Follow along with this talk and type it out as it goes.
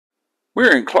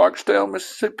We're in Clarksdale,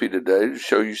 Mississippi today to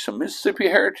show you some Mississippi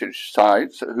heritage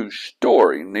sites whose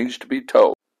story needs to be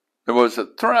told. There was a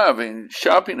thriving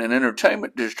shopping and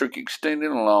entertainment district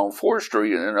extending along 4th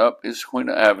Street and up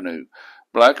Issaquah Avenue.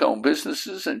 Black-owned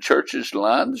businesses and churches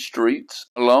lined the streets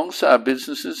alongside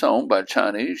businesses owned by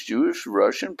Chinese, Jewish,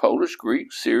 Russian, Polish,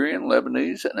 Greek, Syrian,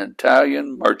 Lebanese, and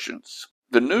Italian merchants.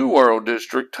 The New World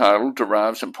District title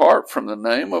derives in part from the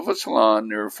name of a salon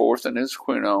near 4th and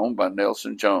Issaquah owned by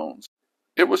Nelson Jones.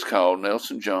 It was called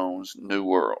Nelson Jones' New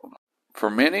World. For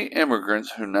many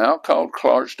immigrants who now called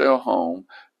Clarksdale home,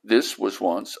 this was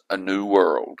once a new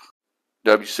world.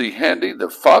 W.C. Handy, the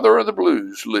father of the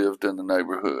blues, lived in the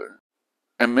neighborhood,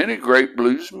 and many great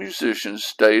blues musicians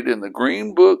stayed in the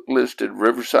Green Book-listed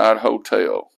Riverside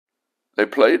Hotel. They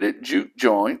played at juke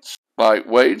joints like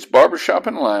Wade's Barbershop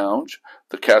and Lounge,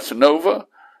 the Casanova,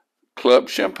 Club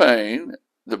Champagne,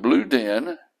 the Blue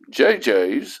Den,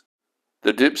 JJ's,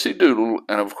 the Dipsy Doodle,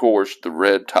 and of course the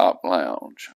Red Top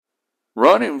Lounge.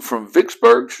 Running from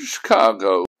Vicksburg to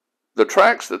Chicago, the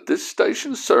tracks that this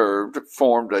station served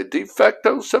formed a de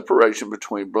facto separation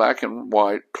between black and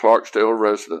white Clarksdale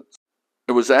residents.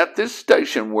 It was at this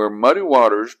station where Muddy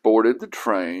Waters boarded the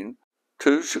train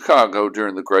to Chicago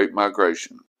during the Great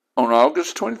Migration. On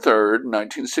August 23,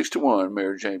 1961,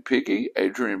 Mary Jane Piggy,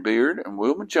 Adrian Beard, and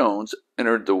Wilma Jones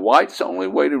entered the whites-only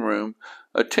waiting room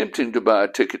attempting to buy a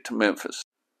ticket to Memphis.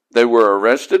 They were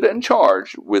arrested and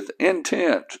charged with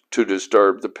intent to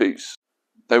disturb the peace.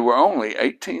 They were only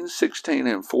 18, 16,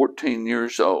 and 14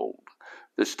 years old.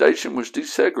 The station was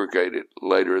desegregated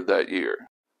later that year.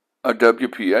 A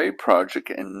WPA project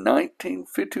in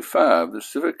 1955, the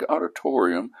Civic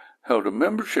Auditorium held a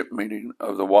membership meeting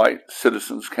of the White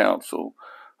Citizens Council,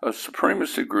 a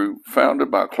supremacy group founded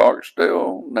by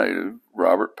Clarksdale native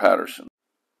Robert Patterson.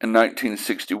 In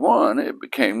 1961, it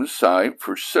became the site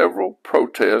for several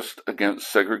protests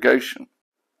against segregation,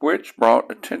 which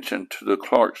brought attention to the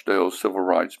Clarksdale civil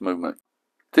rights movement.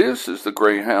 This is the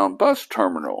Greyhound bus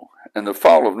terminal. In the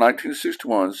fall of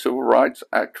 1961, civil rights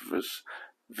activists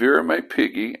Vera Mae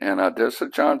Piggy and Odessa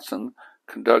Johnson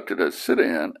conducted a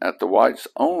sit-in at the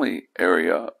whites-only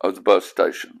area of the bus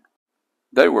station.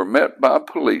 They were met by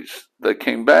police. They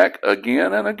came back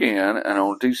again and again, and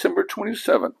on December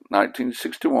 27,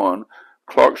 1961,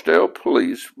 Clarksdale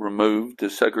police removed the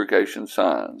segregation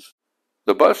signs.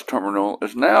 The bus terminal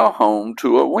is now home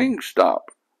to a Wingstop,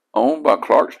 owned by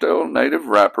Clarksdale native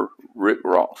rapper Rick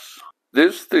Ross.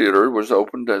 This theater was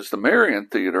opened as the Marion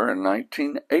Theater in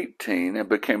 1918 and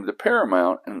became the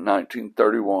Paramount in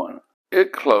 1931.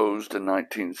 It closed in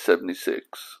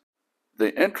 1976.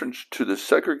 The entrance to the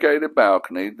segregated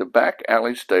balcony, the back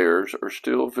alley stairs, are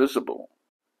still visible.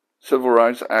 Civil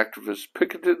rights activists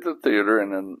picketed the theater in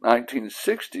the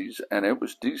 1960s, and it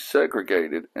was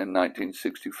desegregated in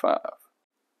 1965.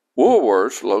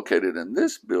 Woolworths, located in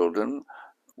this building,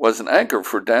 was an anchor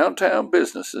for downtown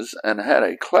businesses and had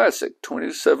a classic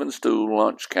 27-stool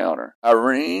lunch counter.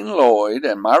 Irene Lloyd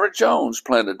and Myra Jones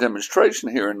planned a demonstration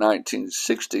here in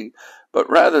 1960, but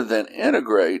rather than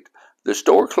integrate, the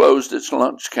store closed its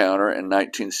lunch counter in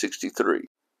 1963.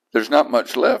 There's not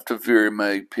much left of Vera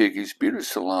Mae Piggy's beauty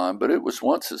salon, but it was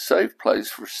once a safe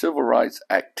place for civil rights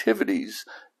activities,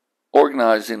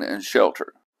 organizing, and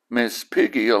shelter. Miss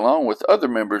Piggy, along with other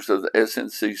members of the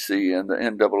SNCC and the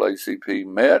NAACP,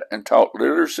 met and taught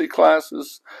literacy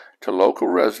classes to local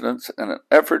residents in an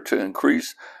effort to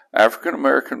increase African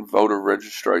American voter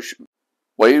registration.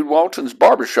 Wade Walton's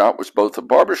barbershop was both a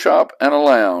barbershop and a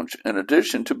lounge. In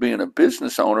addition to being a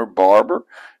business owner, barber,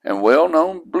 and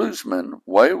well-known bluesman,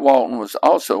 Wade Walton was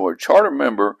also a charter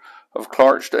member of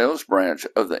Clarksdale's branch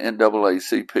of the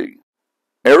NAACP.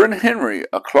 Aaron Henry,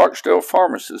 a Clarksdale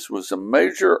pharmacist, was a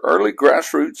major early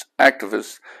grassroots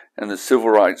activist in the civil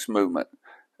rights movement.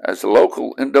 As a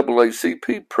local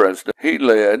NAACP president, he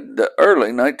led the early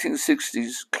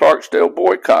 1960s Clarksdale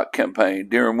boycott campaign,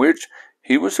 during which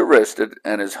he was arrested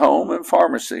and his home and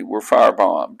pharmacy were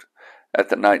firebombed. At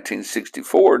the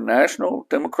 1964 National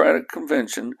Democratic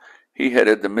Convention, he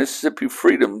headed the Mississippi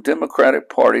Freedom Democratic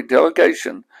Party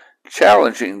delegation,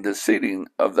 challenging the seating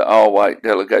of the all-white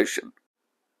delegation.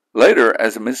 Later,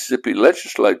 as a Mississippi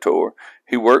legislator,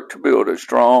 he worked to build a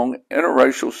strong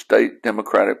interracial state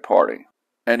Democratic Party.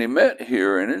 And he met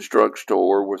here in his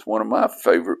drugstore with one of my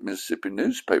favorite Mississippi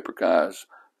newspaper guys,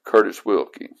 Curtis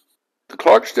Wilkie. The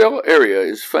Clarksdale area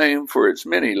is famed for its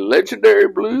many legendary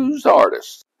blues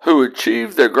artists who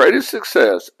achieved their greatest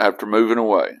success after moving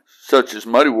away, such as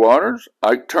Muddy Waters,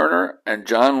 Ike Turner, and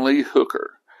John Lee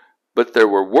Hooker. But there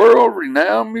were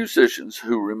world-renowned musicians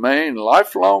who remained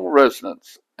lifelong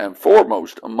residents, and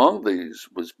foremost among these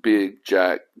was Big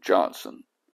Jack Johnson.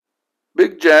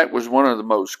 Big Jack was one of the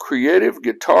most creative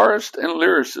guitarists and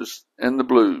lyricists in the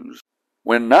blues.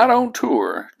 When not on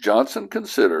tour, Johnson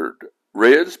considered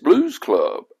Red's Blues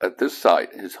Club at this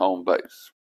site his home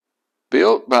base.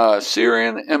 Built by a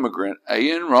Syrian immigrant,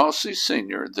 A.N. Rossi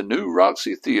Sr., the new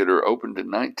Roxy Theater opened in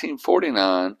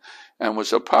 1949 and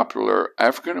was a popular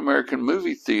African-American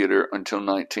movie theater until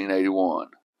 1981.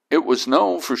 It was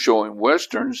known for showing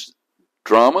westerns,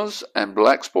 dramas, and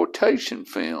blaxploitation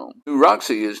film. New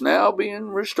Roxy is now being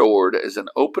restored as an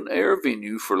open-air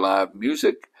venue for live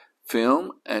music,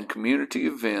 film, and community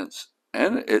events,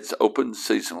 and it's open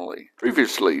seasonally.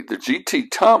 Previously, the G.T.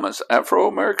 Thomas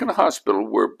Afro-American Hospital,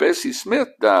 where Bessie Smith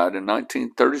died in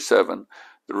 1937,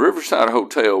 the Riverside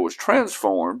Hotel was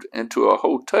transformed into a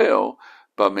hotel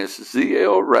by Miss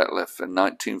Z.L. Ratliff in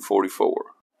 1944.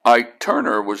 Ike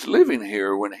Turner was living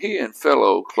here when he and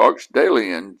fellow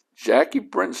Clarksdalean Jackie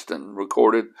Brinston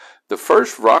recorded the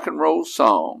first rock and roll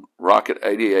song, Rocket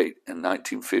 88, in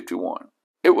 1951.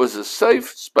 It was a safe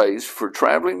space for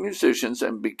traveling musicians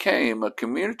and became a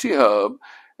community hub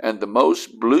and the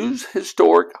most blues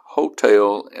historic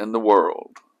hotel in the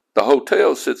world. The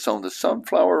hotel sits on the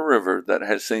Sunflower River that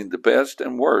has seen the best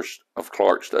and worst of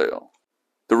Clarksdale.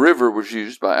 The river was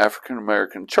used by African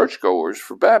American churchgoers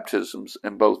for baptisms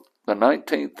in both the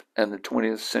 19th and the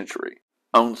 20th century.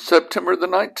 On September the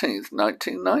 19th,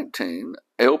 1919,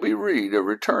 L.B. Reed, a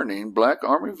returning Black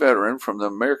Army veteran from the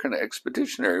American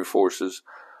Expeditionary Forces,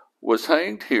 was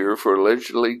hanged here for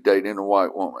allegedly dating a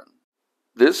white woman.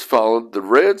 This followed the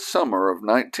Red Summer of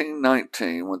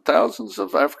 1919, when thousands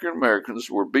of African Americans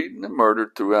were beaten and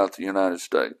murdered throughout the United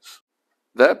States.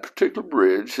 That particular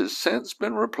bridge has since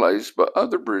been replaced by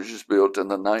other bridges built in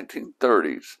the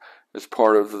 1930s as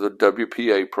part of the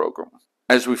WPA program.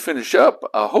 As we finish up,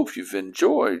 I hope you've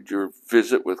enjoyed your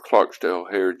visit with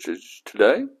Clarksdale Heritage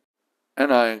today,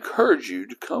 and I encourage you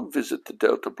to come visit the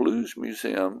Delta Blues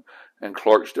Museum and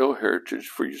Clarksdale Heritage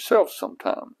for yourself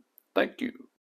sometime. Thank you.